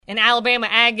In Alabama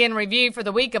Ag in Review for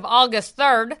the week of August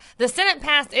 3rd, the Senate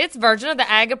passed its version of the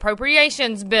Ag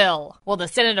Appropriations Bill. Well, the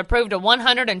Senate approved a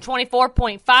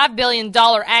 $124.5 billion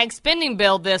ag spending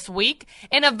bill this week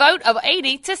in a vote of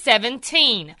 80 to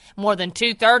 17. More than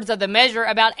two-thirds of the measure,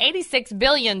 about $86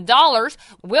 billion,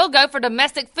 will go for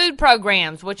domestic food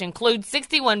programs, which include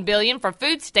 $61 billion for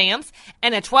food stamps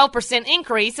and a 12%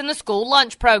 increase in the school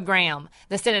lunch program.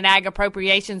 The Senate Ag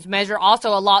Appropriations measure also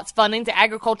allots funding to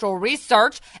agricultural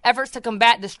research, efforts to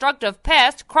combat destructive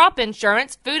pests, crop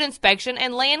insurance, food inspection,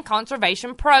 and land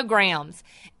conservation programs.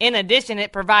 In addition,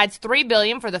 it provides $3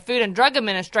 billion for the Food and Drug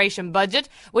Administration budget,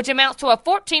 which amounts to a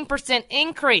 14%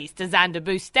 increase designed to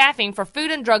boost staffing for food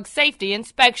and drug safety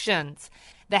inspections.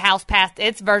 The House passed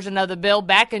its version of the bill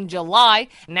back in July.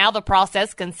 Now the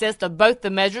process consists of both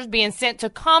the measures being sent to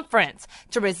conference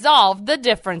to resolve the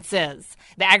differences.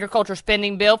 The agriculture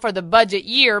spending bill for the budget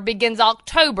year begins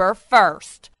October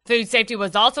 1st. Food safety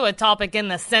was also a topic in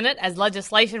the Senate as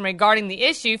legislation regarding the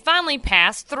issue finally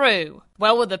passed through.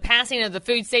 Well, with the passing of the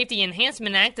Food Safety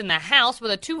Enhancement Act in the House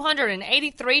with a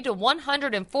 283 to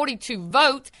 142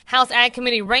 vote, House Ag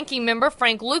Committee Ranking Member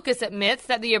Frank Lucas admits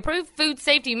that the approved food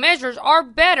safety measures are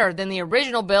better than the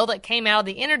original bill that came out of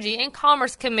the Energy and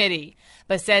Commerce Committee,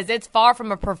 but says it's far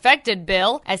from a perfected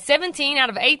bill as 17 out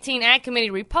of 18 Ag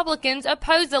Committee Republicans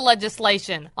oppose the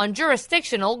legislation on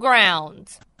jurisdictional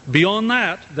grounds. Beyond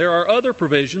that, there are other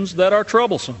provisions that are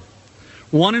troublesome.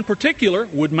 One in particular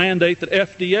would mandate the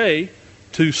FDA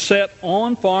to set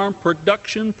on-farm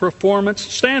production performance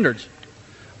standards.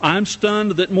 I'm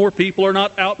stunned that more people are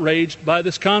not outraged by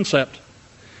this concept.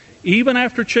 Even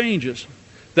after changes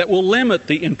that will limit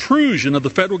the intrusion of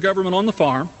the federal government on the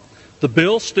farm, the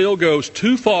bill still goes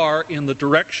too far in the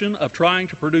direction of trying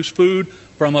to produce food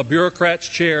from a bureaucrat's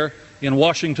chair in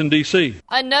Washington, D.C.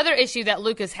 Another issue that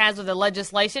Lucas has with the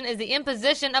legislation is the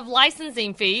imposition of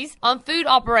licensing fees on food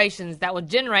operations that would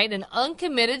generate an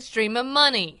uncommitted stream of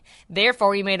money.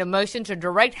 Therefore, he made a motion to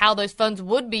direct how those funds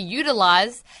would be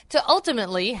utilized to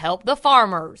ultimately help the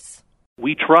farmers.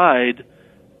 We tried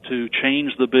to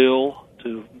change the bill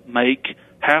to make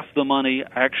half the money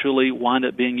actually wind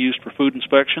up being used for food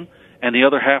inspection and the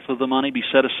other half of the money be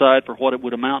set aside for what it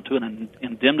would amount to an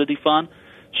indemnity fund,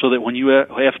 so that when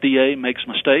FDA makes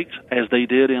mistakes, as they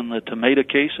did in the tomato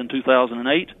case in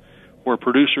 2008, where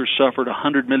producers suffered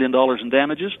 $100 million in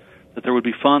damages, that there would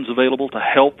be funds available to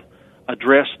help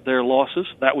address their losses.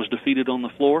 That was defeated on the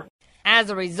floor. As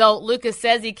a result, Lucas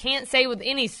says he can't say with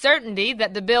any certainty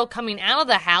that the bill coming out of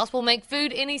the House will make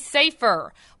food any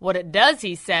safer. What it does,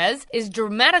 he says, is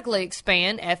dramatically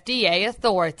expand FDA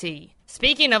authority.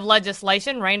 Speaking of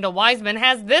legislation, Randall Wiseman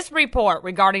has this report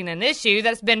regarding an issue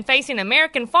that's been facing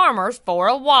American farmers for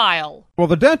a while. Well,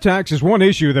 the debt tax is one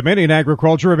issue that many in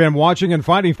agriculture have been watching and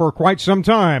fighting for quite some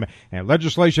time. And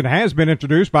legislation has been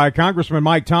introduced by Congressman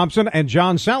Mike Thompson and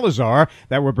John Salazar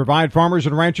that would provide farmers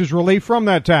and ranchers relief from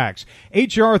that tax.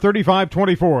 H.R.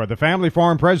 3524, the Family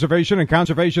Farm Preservation and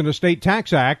Conservation Estate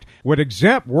Tax Act, would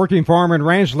exempt working farm and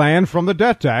ranch land from the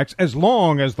debt tax as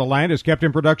long as the land is kept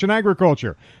in production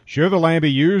agriculture. Should the land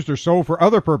be used or sold for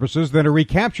other purposes, then a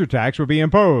recapture tax would be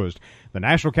imposed. The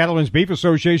National Cattlemen's Beef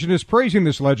Association is praising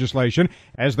this legislation,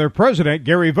 as their president,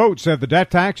 Gary Vogt, said the debt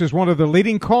tax is one of the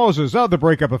leading causes of the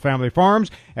breakup of family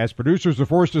farms, as producers are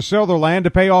forced to sell their land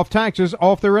to pay off taxes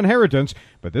off their inheritance.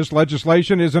 But this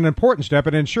legislation is an important step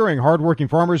in ensuring hardworking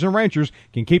farmers and ranchers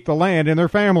can keep the land in their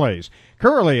families.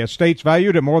 Currently, estates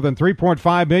valued at more than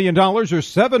 $3.5 million or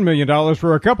 $7 million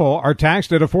for a couple are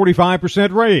taxed at a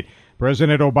 45% rate.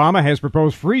 President Obama has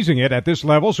proposed freezing it at this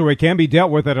level so it can be dealt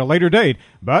with at a later date.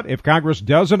 But if Congress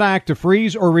doesn't act to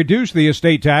freeze or reduce the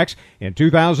estate tax, in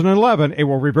 2011 it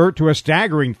will revert to a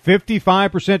staggering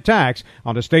 55% tax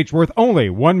on estates worth only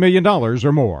 $1 million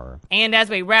or more. And as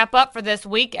we wrap up for this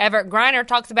week, Everett Griner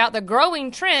talks about the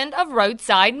growing trend of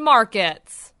roadside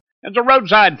markets. There's a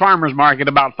roadside farmers market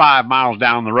about 5 miles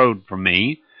down the road from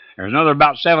me. There's another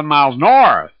about 7 miles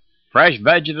north. Fresh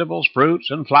vegetables, fruits,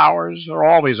 and flowers are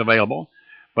always available.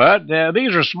 But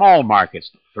these are small markets.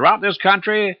 Throughout this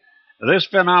country, this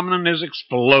phenomenon is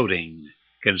exploding.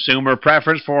 Consumer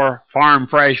preference for farm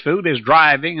fresh food is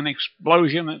driving an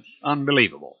explosion that's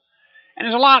unbelievable. And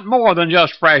it's a lot more than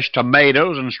just fresh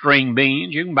tomatoes and string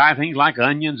beans. You can buy things like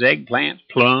onions, eggplants,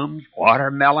 plums,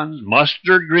 watermelons,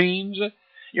 mustard greens.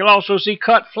 You'll also see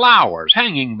cut flowers,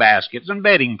 hanging baskets, and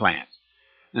bedding plants.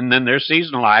 And then there's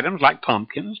seasonal items like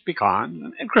pumpkins,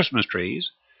 pecans, and Christmas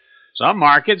trees. Some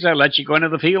markets let you go into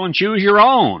the field and choose your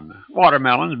own.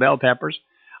 Watermelons, bell peppers.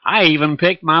 I even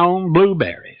picked my own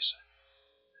blueberries.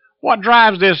 What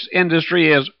drives this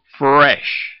industry is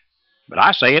fresh. But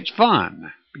I say it's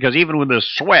fun. because even with the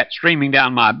sweat streaming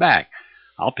down my back,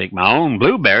 I'll pick my own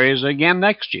blueberries again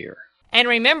next year. And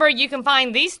remember, you can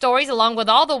find these stories along with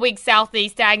all the week's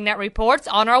Southeast AgNet reports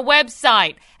on our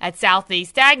website at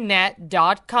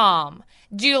southeastagnet.com.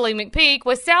 Julie McPeak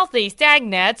with Southeast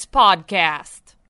AgNet's podcast.